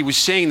that. He was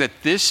saying that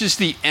this is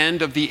the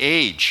end of the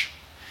age.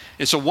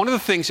 And so one of the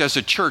things as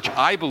a church,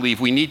 I believe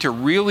we need to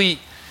really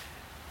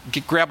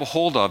grab a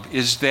hold of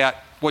is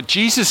that what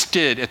Jesus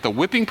did at the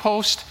whipping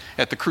post,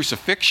 at the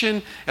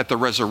crucifixion, at the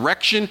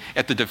resurrection,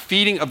 at the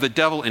defeating of the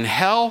devil in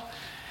hell,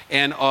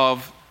 and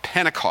of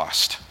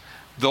Pentecost.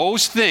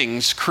 Those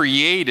things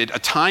created a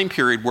time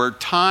period where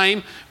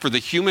time for the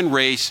human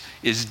race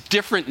is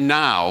different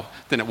now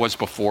than it was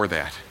before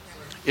that.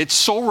 It's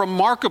so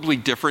remarkably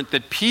different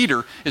that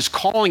Peter is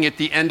calling it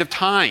the end of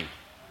time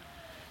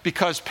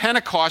because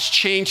Pentecost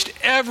changed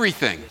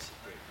everything.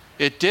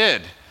 It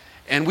did.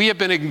 And we have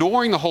been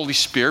ignoring the Holy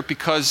Spirit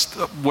because,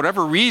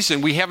 whatever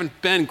reason, we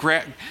haven't been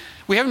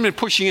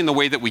pushing in the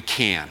way that we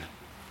can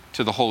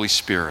to the Holy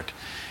Spirit.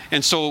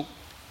 And so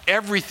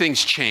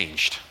everything's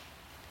changed.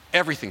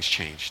 Everything's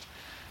changed.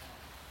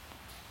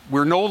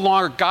 We're no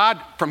longer,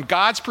 from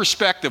God's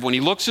perspective, when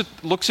he looks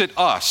at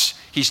us,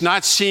 he's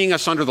not seeing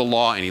us under the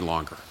law any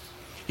longer.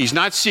 He's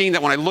not seeing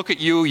that when I look at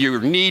you,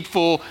 you're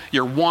needful,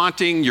 you're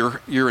wanting, you're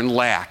in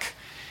lack.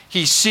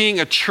 He's seeing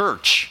a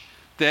church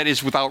that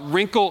is without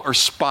wrinkle or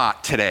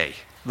spot today,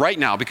 right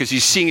now, because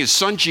he's seeing his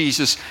son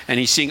Jesus and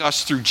he's seeing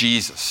us through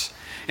Jesus.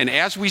 And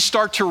as we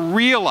start to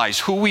realize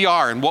who we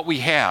are and what we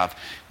have,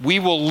 we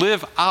will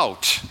live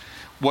out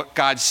what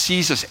God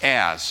sees us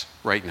as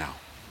right now.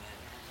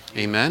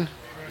 Amen?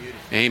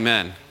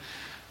 Amen.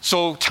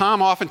 So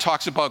Tom often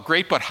talks about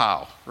great, but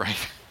how, right?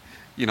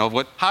 You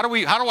know, how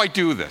do I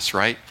do this,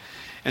 right?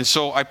 And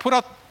so I put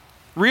up,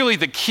 really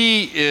the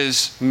key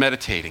is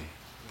meditating.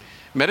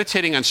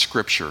 Meditating on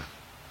Scripture.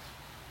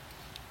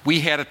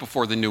 We had it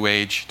before the New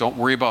Age. Don't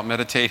worry about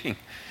meditating.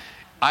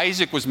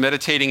 Isaac was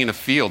meditating in a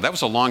field. That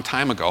was a long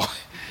time ago.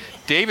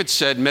 David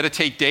said,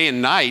 meditate day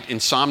and night in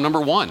Psalm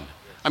number 1.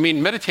 I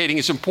mean, meditating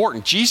is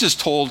important. Jesus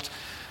told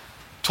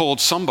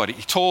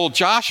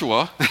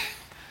Joshua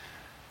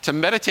to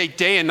meditate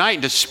day and night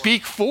and to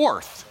speak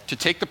forth, to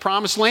take the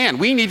promised land.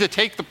 We need to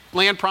take the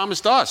land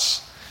promised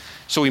us.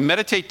 So we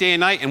meditate day and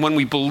night, and when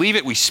we believe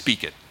it, we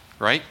speak it,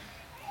 right?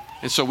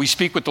 And so we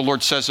speak what the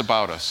Lord says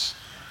about us.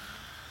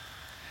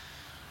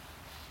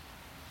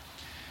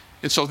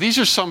 And so these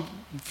are some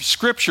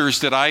scriptures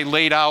that I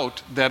laid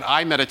out that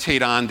I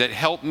meditate on that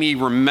help me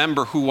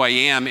remember who I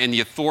am and the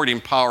authority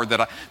and power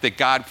that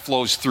God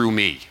flows through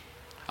me.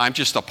 I'm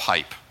just a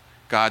pipe.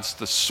 God's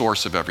the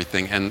source of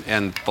everything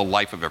and the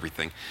life of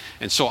everything.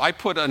 And so I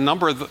put a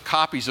number of the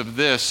copies of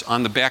this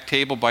on the back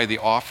table by the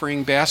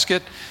offering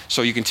basket,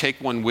 so you can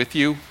take one with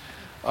you.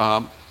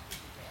 I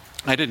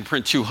didn't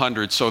print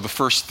 200, so the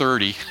first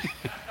 30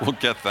 will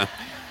get them.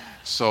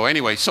 So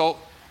anyway, so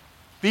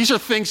these are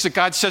things that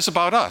God says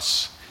about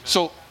us.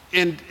 So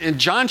in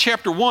John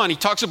chapter 1, he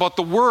talks about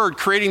the Word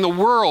creating the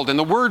world, and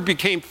the Word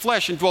became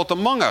flesh and dwelt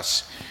among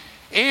us.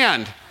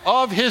 And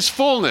of his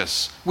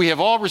fullness we have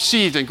all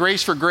received, and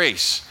grace for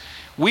grace.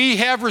 We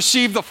have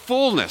received the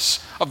fullness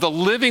of the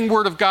living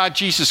Word of God,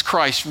 Jesus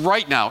Christ,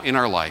 right now in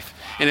our life.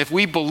 And if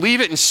we believe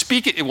it and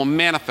speak it, it will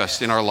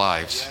manifest in our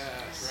lives.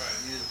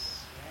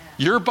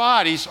 Your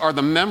bodies are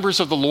the members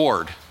of the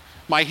Lord.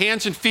 My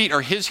hands and feet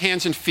are his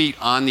hands and feet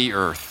on the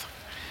earth.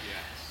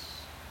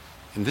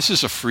 And this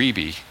is a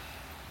freebie.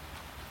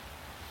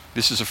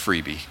 This is a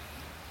freebie.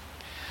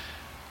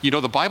 You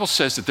know, the Bible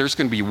says that there's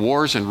going to be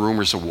wars and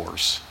rumors of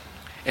wars,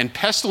 and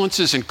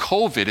pestilences and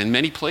COVID in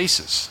many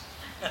places,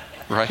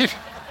 right?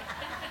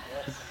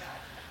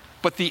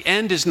 But the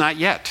end is not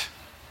yet.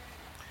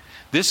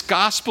 This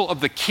gospel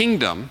of the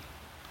kingdom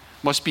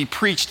must be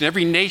preached in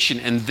every nation,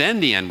 and then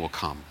the end will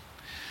come.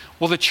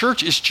 Well, the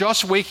church is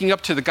just waking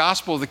up to the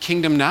gospel of the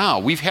kingdom now.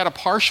 We've had a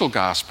partial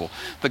gospel.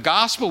 The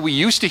gospel we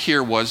used to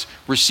hear was,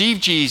 receive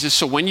Jesus,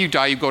 so when you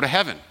die, you go to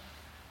heaven.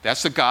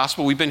 That's the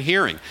gospel we've been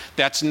hearing.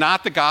 That's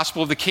not the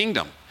gospel of the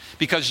kingdom,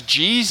 because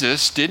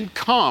Jesus didn't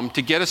come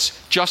to get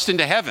us just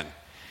into heaven.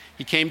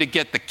 He came to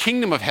get the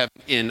kingdom of heaven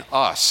in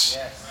us.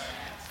 Yes.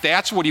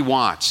 That's what he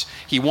wants.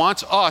 He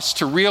wants us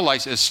to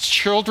realize as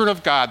children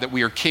of God that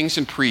we are kings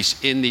and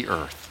priests in the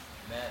earth.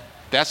 Amen.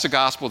 That's the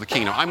gospel of the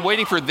kingdom. I'm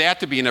waiting for that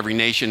to be in every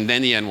nation,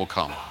 then the end will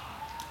come.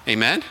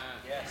 Amen?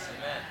 Yes,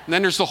 amen. And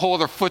then there's the whole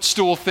other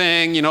footstool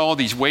thing,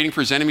 he's waiting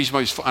for his enemies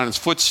on his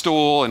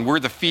footstool, and we're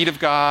the feet of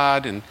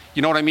God, and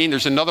you know what I mean?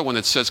 There's another one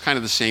that says kind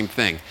of the same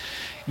thing.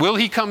 Will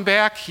he come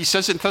back? He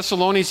says in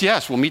Thessalonians,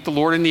 yes, we'll meet the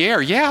Lord in the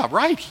air. Yeah,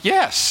 right,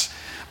 yes.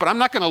 But I'm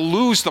not going to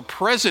lose the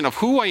present of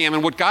who I am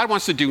and what God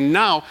wants to do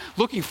now,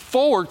 looking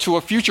forward to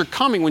a future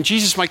coming when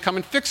Jesus might come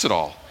and fix it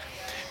all.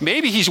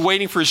 Maybe he's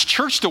waiting for his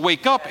church to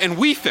wake up and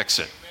we fix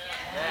it.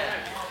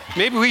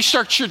 Maybe we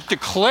start to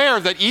declare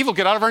that evil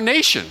get out of our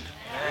nation.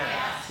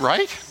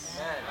 Right?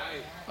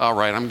 All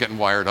right, I'm getting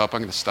wired up.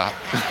 I'm going to stop.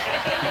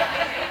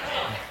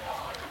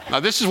 Now,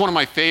 this is one of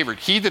my favorite.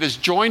 He that is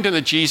joined unto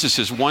Jesus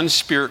is one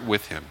spirit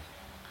with him.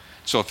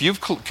 So if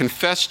you've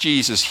confessed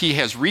Jesus, he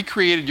has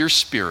recreated your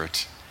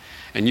spirit,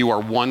 and you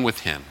are one with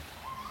him.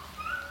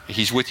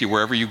 He's with you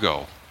wherever you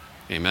go.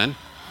 Amen?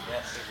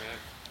 Yes.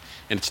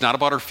 And it's not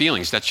about our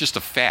feelings. That's just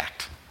a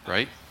fact,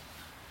 right?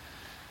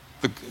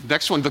 The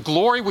next one, the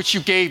glory which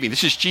you gave me.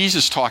 This is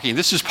Jesus talking.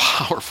 This is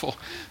powerful.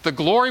 The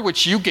glory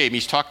which you gave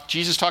me,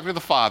 Jesus talking to the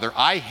Father,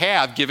 I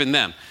have given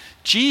them.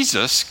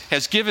 Jesus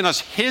has given us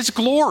his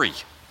glory.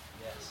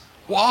 Yes.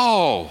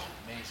 Whoa.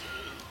 Amazing.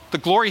 The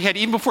glory he had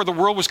even before the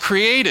world was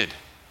created.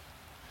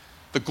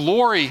 The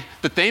glory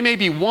that they may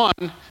be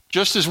one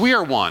just as we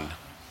are one.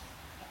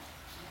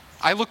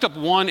 I looked up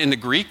one in the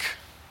Greek.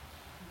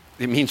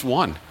 It means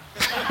one.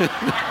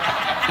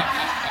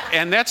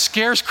 And that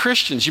scares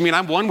Christians. You mean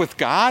I'm one with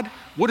God?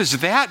 What does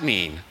that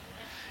mean?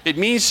 It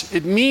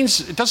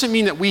doesn't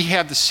mean that we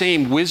have the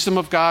same wisdom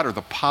of God or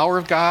the power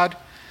of God.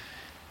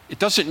 It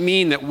doesn't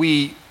mean that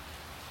we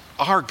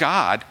are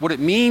God. What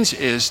it means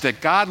is that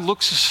God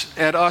looks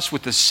at us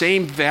with the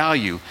same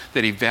value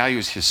that he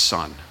values his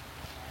Son,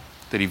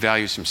 that he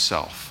values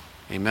himself.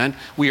 Amen?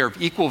 We are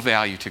of equal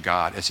value to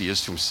God as he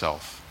is to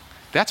himself.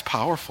 That's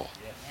powerful.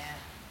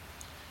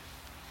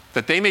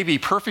 That they may be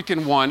perfect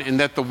in one, and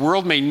that the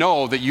world may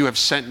know that you have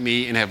sent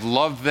me and have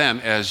loved them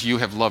as you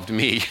have loved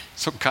me.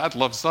 So God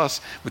loves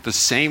us with the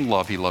same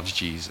love he loves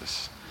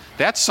Jesus.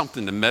 That's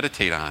something to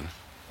meditate on.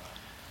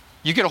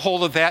 You get a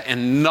hold of that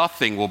and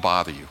nothing will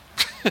bother you.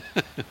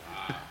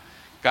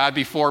 God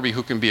before me,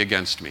 who can be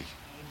against me?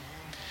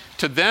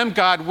 To them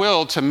God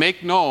willed to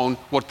make known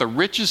what the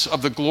riches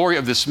of the glory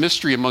of this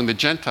mystery among the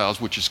Gentiles,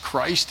 which is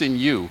Christ in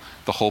you,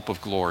 the hope of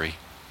glory.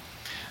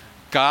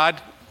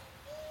 God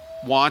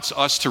wants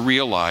us to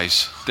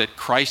realize that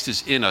Christ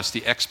is in us,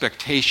 the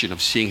expectation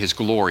of seeing his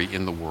glory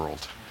in the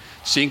world.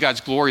 Seeing God's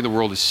glory in the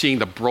world is seeing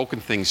the broken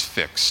things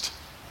fixed.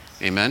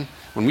 Amen?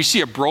 When we see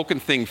a broken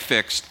thing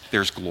fixed,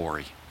 there's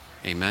glory.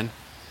 Amen?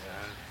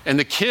 And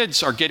the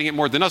kids are getting it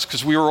more than us,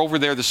 because we were over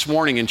there this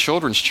morning in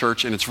children's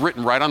church and it's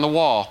written right on the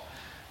wall,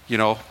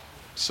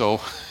 so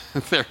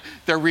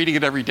they're reading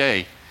it every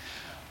day.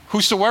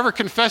 Whosoever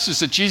confesses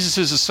that Jesus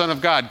is the Son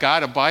of God,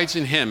 God abides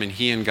in him and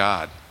he in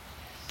God.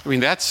 I mean,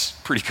 that's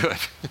pretty good.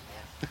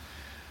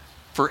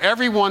 For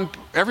everyone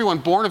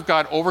born of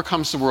God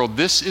overcomes the world.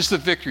 This is the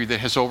victory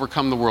that has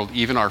overcome the world,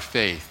 even our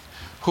faith.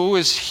 Who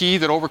is he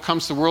that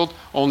overcomes the world?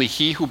 Only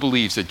he who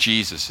believes that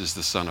Jesus is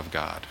the Son of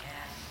God.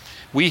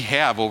 We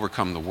have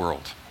overcome the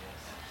world.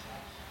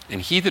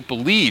 And he that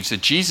believes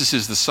that Jesus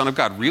is the Son of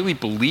God really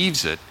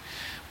believes it.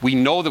 We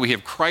know that we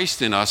have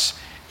Christ in us,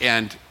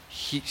 and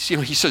he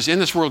says, in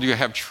this world you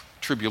have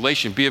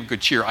tribulation, be of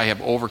good cheer, I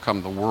have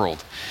overcome the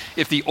world.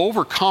 If the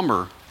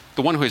overcomer,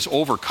 the one who has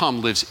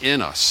overcome, lives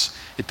in us,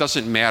 it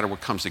doesn't matter what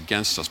comes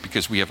against us,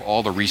 because we have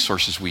all the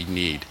resources we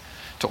need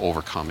to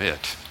overcome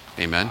it.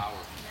 Amen?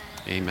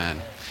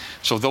 Amen.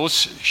 So those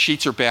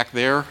sheets are back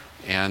there,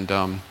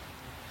 and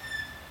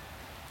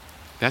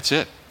that's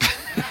it.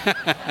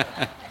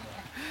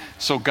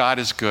 So God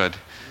is good.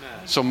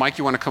 Amen. So Mike,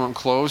 you want to come up and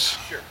close?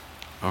 Sure.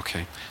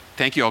 Okay.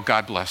 Thank you all.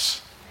 God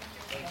bless.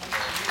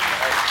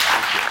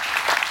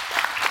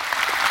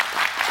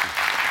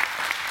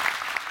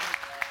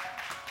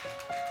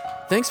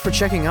 Thanks for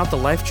checking out the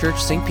Life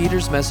Church St.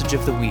 Peter's Message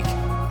of the Week.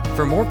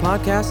 For more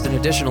podcasts and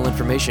additional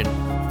information,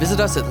 visit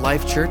us at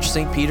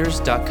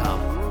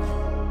lifechurchstpeters.com.